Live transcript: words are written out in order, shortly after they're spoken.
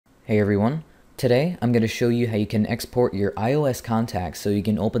Hey everyone, today I'm going to show you how you can export your iOS contacts so you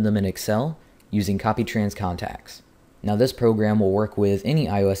can open them in Excel using CopyTrans Contacts. Now this program will work with any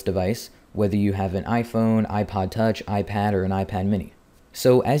iOS device, whether you have an iPhone, iPod Touch, iPad, or an iPad mini.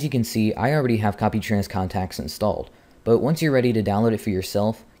 So as you can see, I already have CopyTrans Contacts installed, but once you're ready to download it for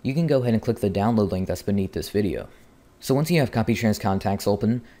yourself, you can go ahead and click the download link that's beneath this video. So once you have CopyTrans Contacts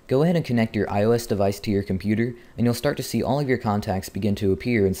open, go ahead and connect your iOS device to your computer, and you'll start to see all of your contacts begin to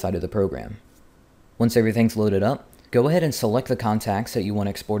appear inside of the program. Once everything's loaded up, go ahead and select the contacts that you want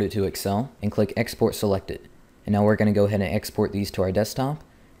exported to Excel, and click Export Selected. And now we're going to go ahead and export these to our desktop.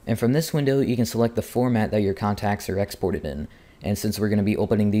 And from this window, you can select the format that your contacts are exported in. And since we're going to be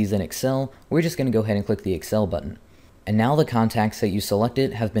opening these in Excel, we're just going to go ahead and click the Excel button. And now the contacts that you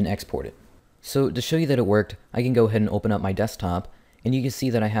selected have been exported. So to show you that it worked, I can go ahead and open up my desktop, and you can see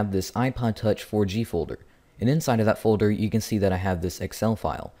that I have this iPod Touch 4G folder. And inside of that folder, you can see that I have this Excel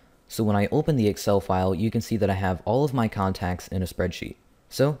file. So when I open the Excel file, you can see that I have all of my contacts in a spreadsheet.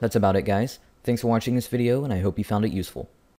 So that's about it, guys. Thanks for watching this video, and I hope you found it useful.